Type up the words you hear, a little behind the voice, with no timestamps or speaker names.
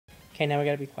Okay, now we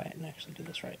gotta be quiet and actually do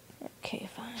this right. Okay,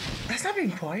 fine. That's not being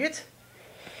quiet.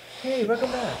 Hey,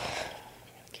 welcome back.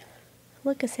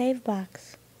 Look, a save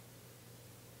box.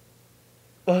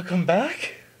 Welcome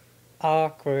back?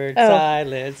 Awkward Oh.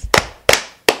 silence.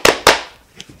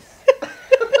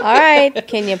 All right,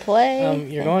 can you play?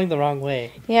 You're going the wrong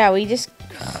way. Yeah, we just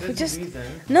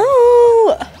Reason.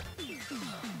 no.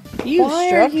 You Why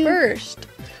struck are you- first.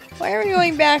 Why are we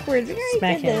going backwards? We already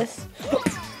Smack did him. this.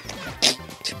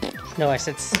 No, I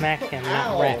said smack him,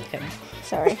 not Ow. rap him.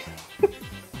 Sorry. I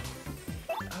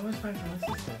was trying to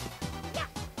assist him.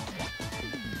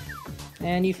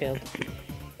 And you failed.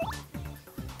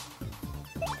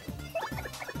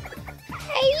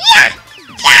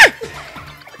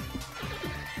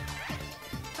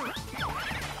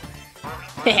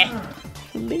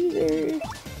 Loser.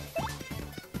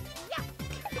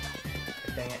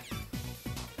 Dang it.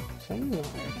 Somewhere.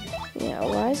 Yeah,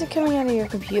 why is it coming out of your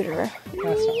computer?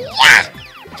 That's not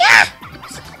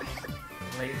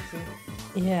Latency?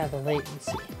 Yeah, the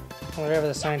latency. Whatever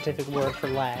the scientific word for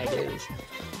lag is.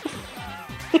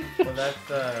 Well, that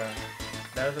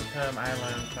was a term I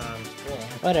learned from school.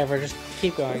 Whatever, just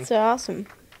keep going. That's awesome.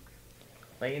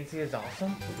 Latency is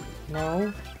awesome.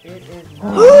 No. It is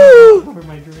For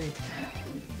my drink.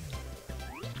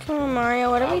 Come on,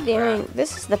 Mario, what are we doing?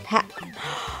 This is the path.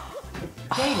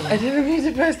 I didn't mean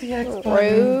to press the X button.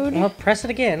 Rude. Well, press it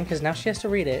again, because now she has to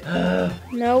read it.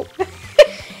 Nope.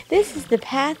 This is the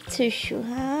path to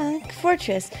Shuhak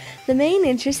Fortress. The main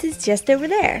entrance is just over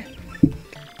there.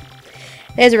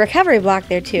 There's a recovery block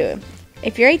there too.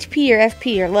 If your HP or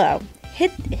FP are low,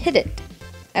 hit it.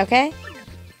 Okay?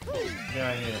 Yeah,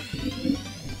 I hit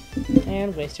it.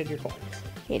 And wasted your coins.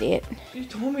 Idiot. You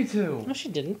told me to. No, she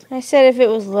didn't. I said if it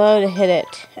was low to hit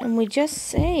it. And we just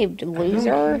saved, I don't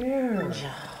loser. care.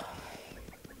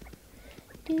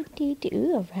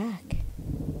 Ooh, a rack.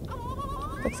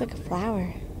 Looks like a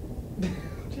flower.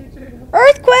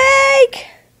 Earthquake!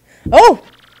 Oh!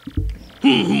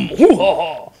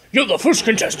 Hoo-ha-ha! You're the first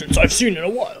contestants I've seen in a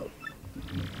while.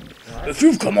 If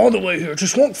you've come all the way here to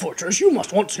Swamp Fortress, you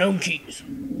must want stone keys.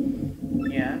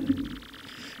 Yeah.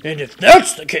 And if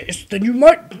that's the case, then you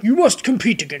must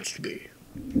compete against me.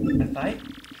 A fight?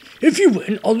 If you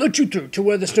win, I'll let you through to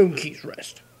where the stone keys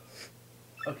rest.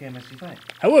 Okay, must be fight.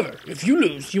 However, if you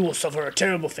lose, you will suffer a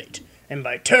terrible fate. And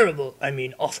by terrible, I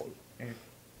mean awful.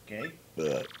 Okay.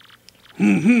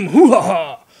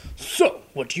 Hoo-ha-ha! So,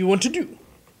 what do you want to do?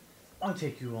 I'll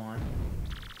take you on.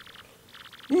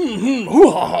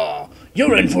 Hoo-ha-ha!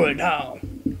 You're in for it now.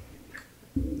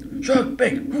 Shark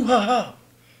bait! Hoo-ha-ha!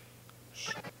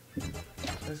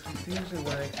 That's usually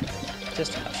what I...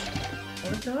 Just hush.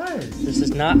 What it does. This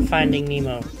is not Finding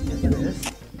Nemo. Yes, it is.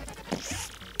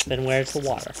 Then where's the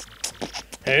water?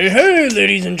 Hey, hey,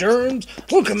 ladies and germs!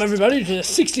 Welcome everybody to the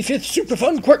 65th Super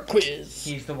Fun Quirk Quiz!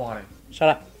 He's the water. Shut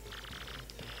up.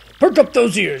 Perk up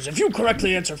those ears. If you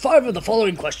correctly answer 5 of the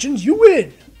following questions, you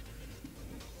win!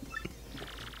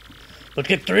 But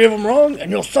get 3 of them wrong,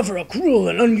 and you'll suffer a cruel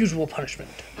and unusual punishment.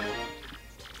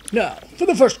 Now, for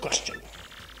the first question.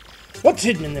 What's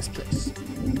hidden in this place?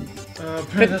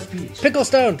 Princess Peach.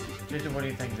 Picklestone! JJ, what do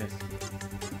you think this?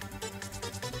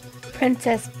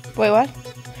 Princess. Wait, what?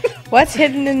 What's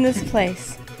hidden in this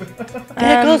place?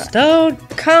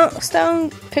 Picklestone! Stone.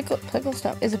 Pickle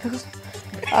stone. Is it pickle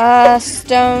stone?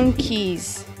 Stone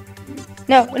keys.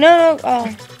 No.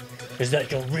 Is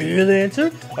that your real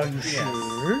answer? Are you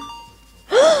sure?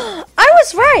 I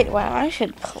was right. Wow, I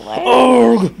should play.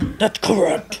 Arg! That's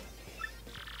correct.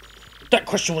 That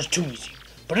question was too easy,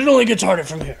 but it only gets harder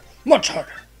from here. Much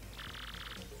harder.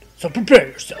 So prepare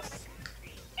yourself.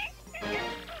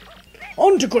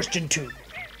 On to question 2.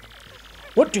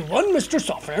 What do 1 Mr.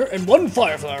 Softener and 1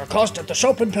 Fireflower cost at the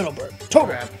shop in Pendleburg?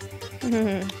 Total. Crap.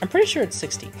 I'm pretty sure it's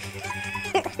 60.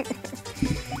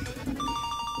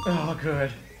 Oh,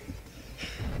 good.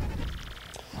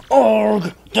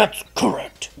 Arg! That's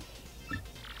correct.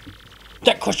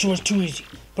 That question was too easy,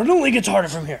 but it only gets harder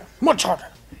from here. Much harder.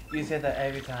 You say that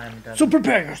every time, doesn't So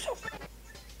prepare yourself.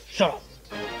 Shut up.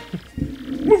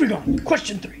 Moving on.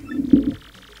 Question 3.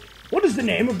 What is the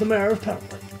name of the mayor of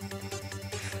Pendleburg?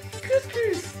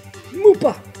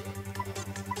 Moopa.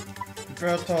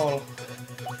 Bertol.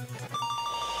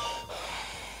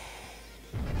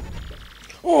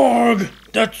 Arg!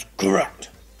 That's correct.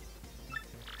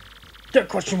 That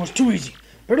question was too easy,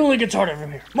 but it only gets harder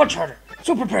from here. Much harder.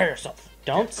 So prepare yourself.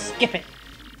 Don't skip it.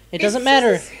 It doesn't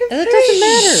matter. It doesn't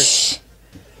matter.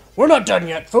 We're not done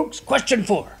yet, folks. Question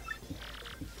 4.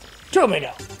 Tell me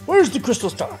now, where's the crystal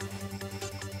star?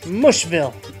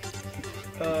 Mushville.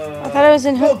 I thought it was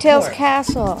in Hooktail's Oakport.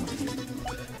 castle.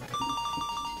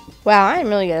 Wow, I'm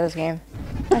really good at this game.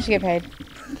 I should get paid.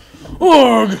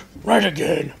 Ugh! Right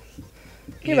again.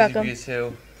 You're Easy welcome. for you,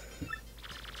 Sue.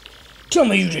 Tell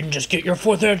me you didn't just get your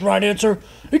fourth right answer.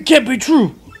 It can't be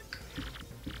true.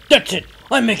 That's it.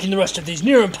 I'm making the rest of these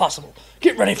near impossible.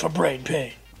 Get ready for brain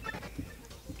pain.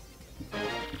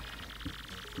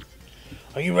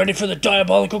 Are you ready for the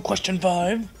diabolical question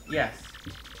 5? Yes.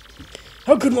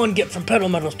 How could one get from pedal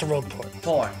metals to roadport?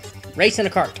 4. Race in a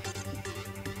cart.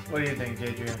 What do you think,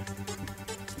 Adrian?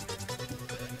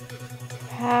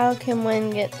 How can one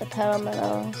get the pedal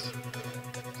metals?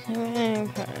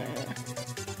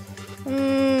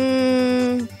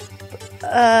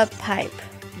 A pipe.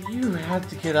 You have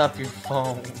to get off your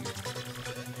phone.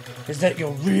 Is that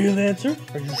your real answer?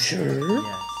 Are you sure?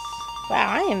 Yes. Wow,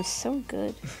 I am so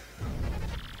good.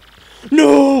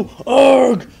 No!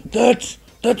 Arg! That's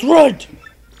right!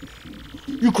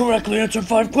 You correctly answered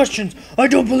 5 questions. I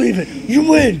don't believe it. You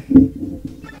win!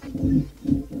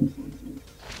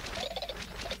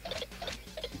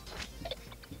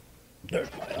 There's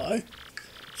my eye.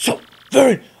 So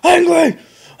very angry!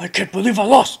 I can't believe I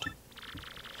lost.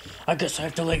 I guess I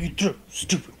have to let you through.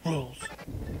 Stupid rules.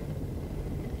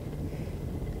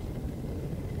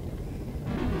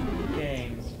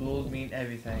 Games. Rules mean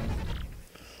everything.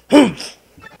 Humph!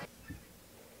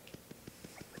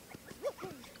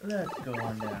 Let's go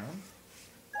on down.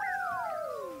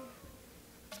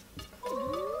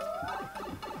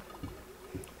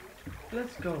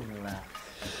 Let's go left.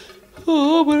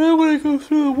 Oh, but I want to go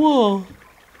through the wall.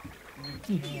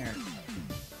 Here.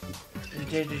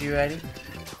 JJ, you ready?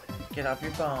 Get off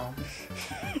your phone.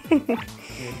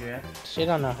 Adrian. She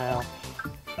don't know how.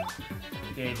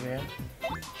 Adrian.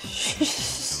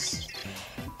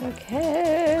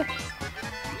 Okay.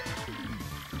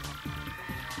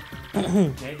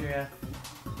 Adrian.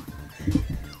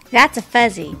 That's a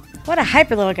fuzzy. What a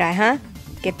hyper little guy, huh?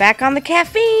 Get back on the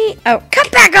caffeine. Oh,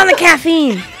 cut back on the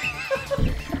caffeine.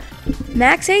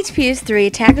 Max HP is 3,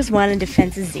 attack is 1, and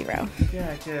defense is 0.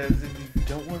 Yeah, because if you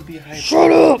don't want to be hyper,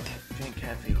 Shut up! drink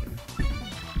caffeine.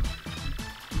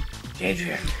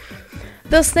 Adrian.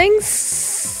 Those things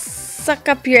suck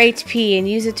up your HP and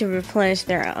use it to replenish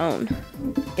their own.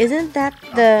 Isn't that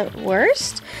the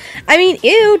worst? I mean,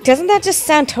 ew, doesn't that just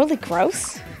sound totally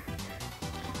gross?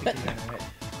 I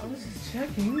was just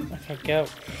checking. Okay, go.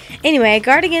 Anyway,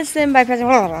 guard against them by pressing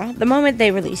the moment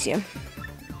they release you.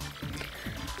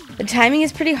 The timing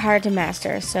is pretty hard to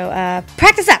master, so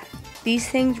practice up! These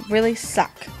things really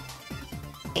suck.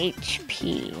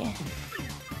 HP.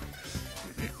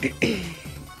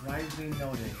 Wisely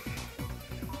noted.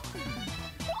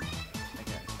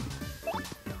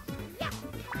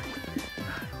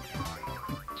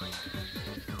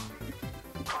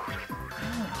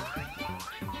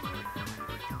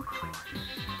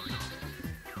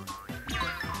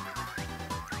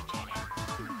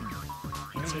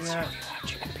 Adrian.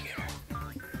 Watch your computer.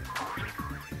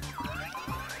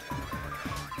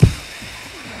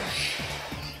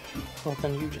 Well,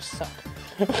 then you just suck.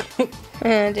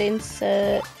 Jane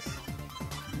sucks.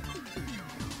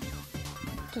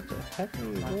 What the heck are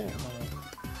you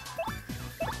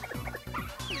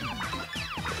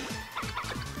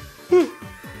doing?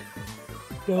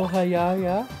 Yo, hi,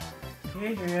 yeah.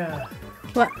 Adrian.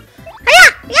 What?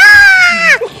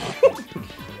 Yeah!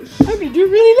 How did you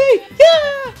really late?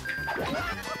 Yeah!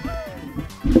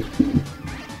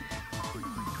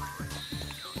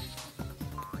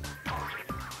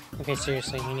 Okay,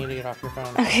 seriously, you need to get off your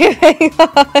phone. Okay, hang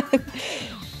on.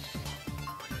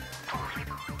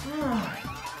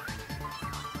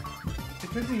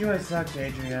 Because of you, I sucked,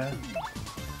 Adrian.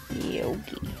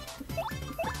 Yogi.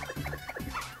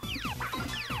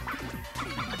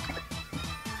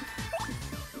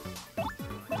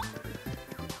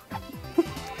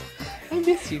 I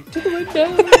miss you. To the window.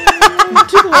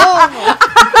 To the wall.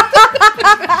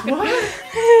 What?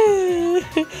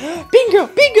 Bingo!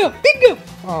 Bingo! Bingo!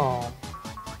 Oh.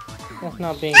 That's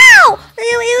not bingo. Ow!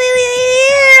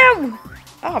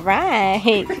 All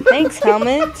right. Thanks,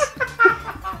 helmet.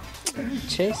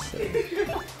 Chase it.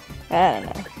 I don't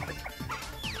know.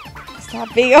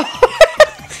 Stop being a...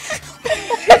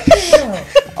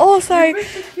 Oh, sorry.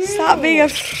 Stop being a...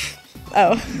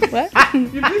 Oh, what?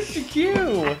 You missed the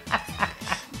cue!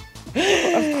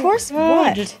 Of course, Oh,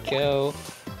 what? just go.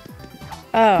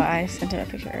 Oh, I sent him a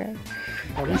picture earlier.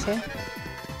 What did you say?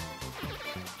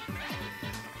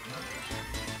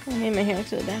 I made my hair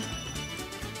look really bad.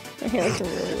 My hair looks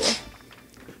really weird.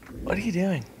 What are you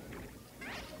doing?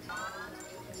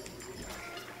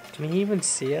 Can you even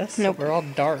see us? Nope. We're all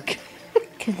dark.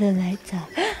 Cause the lights off.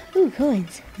 Ooh,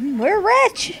 coins. We're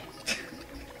rich.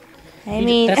 I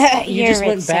mean, You just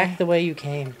went back the way you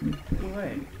came.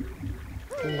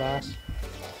 Wait. Boss.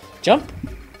 Jump.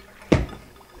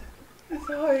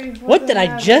 Sorry. What did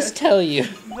I just tell you?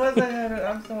 What's the habit?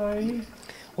 I'm sorry.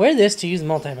 Wear this to use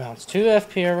multi-bounce. 2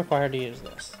 FP are required to use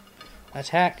this.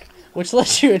 Attack, which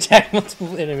lets you attack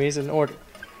multiple enemies in order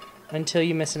until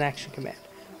you miss an action command.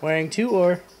 Wearing 2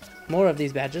 or more of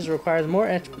these badges requires more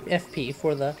FP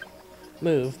for the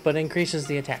move, but increases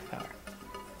the attack power.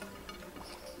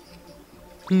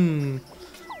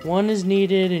 1 is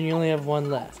needed and you only have 1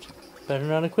 left. Better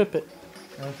not equip it.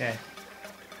 Okay.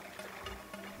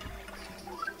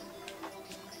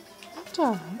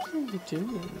 What are you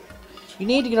doing? You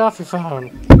need to get off your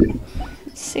phone.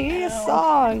 Sing a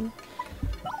song.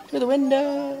 To the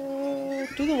window.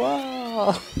 To the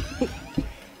wall.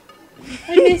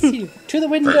 I miss you. To the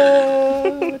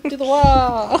window. To the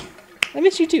wall. I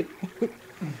miss you too.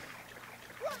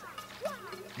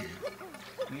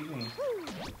 Excuse me.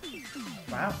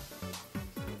 Wow.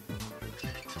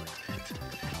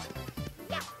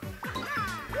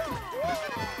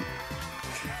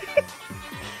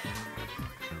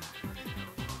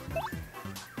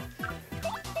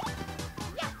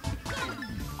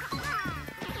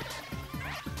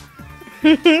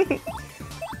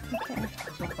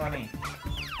 So funny.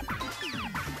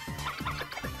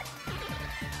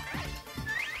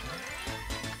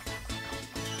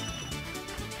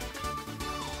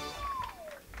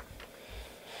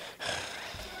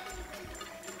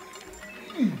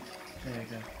 There you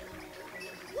go.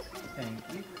 Thank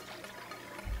you.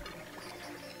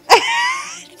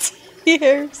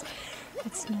 Tears.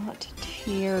 It's not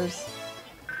tears.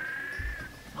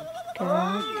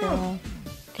 Girl.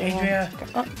 Adria.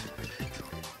 Oh,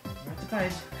 Where's the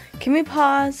dice? can we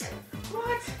pause?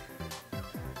 What?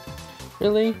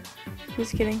 Really?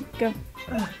 Just kidding. Go.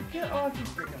 Get off your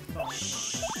freaking phone.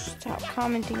 Stop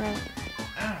commenting on it.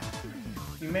 Ah,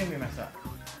 you made me mess up.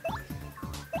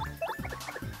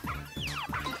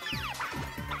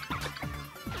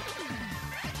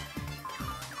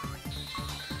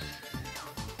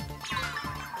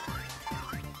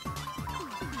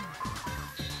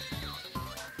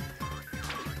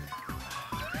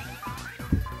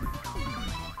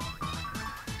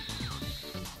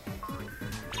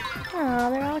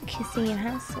 Oh, they're all kissing and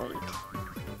how sweet.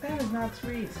 That is not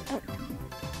sweet. Oh.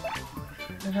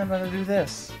 Then how about I do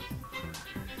this?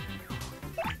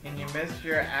 And you missed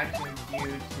your action cue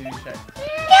to shut.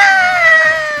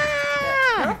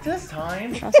 Yeah! Not this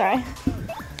time. Oh, sorry.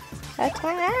 That's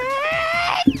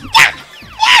right.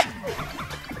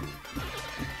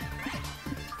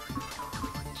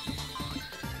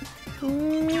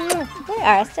 They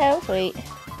are so sweet.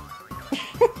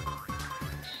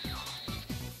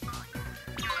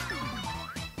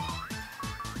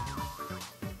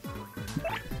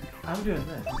 I'm doing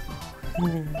this.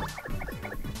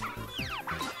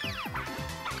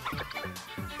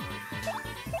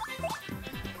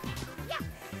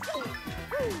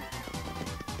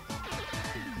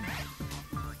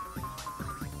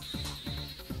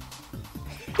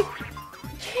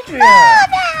 Yeah.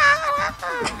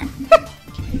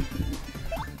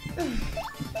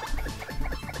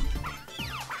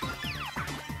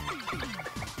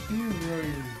 You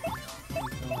really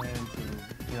go into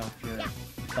get off your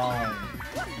phone.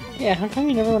 Yeah, how come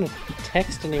you never want to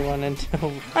text anyone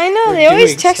until... I know, We're they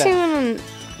always doing text me stuff.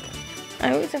 when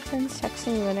I always have friends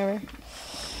texting me whenever.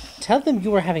 Tell them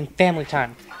you were having family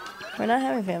time. We're not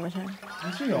having family time.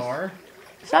 Yes, we are.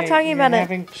 Stop talking You're about it.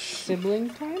 having sibling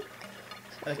time?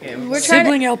 Okay, We're trying to-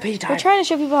 Sibling LP time. We're trying to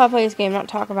show people how to play this game, not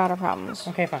talk about our problems.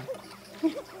 Okay, fine.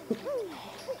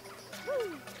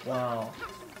 Well,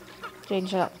 Jade,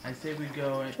 shut up. I say we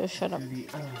go Just shut to up. the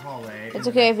other hallway. It's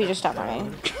okay if you just stop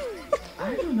talking.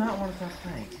 I do not want to stop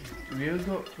playing. We're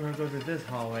gonna go to this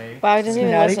hallway. Wow, he doesn't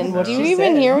even Not listen. even what Do you she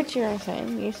even said. hear what you're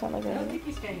saying? You sound like a...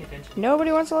 he's paying attention.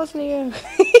 Nobody wants to listen to you.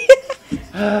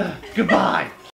 Goodbye.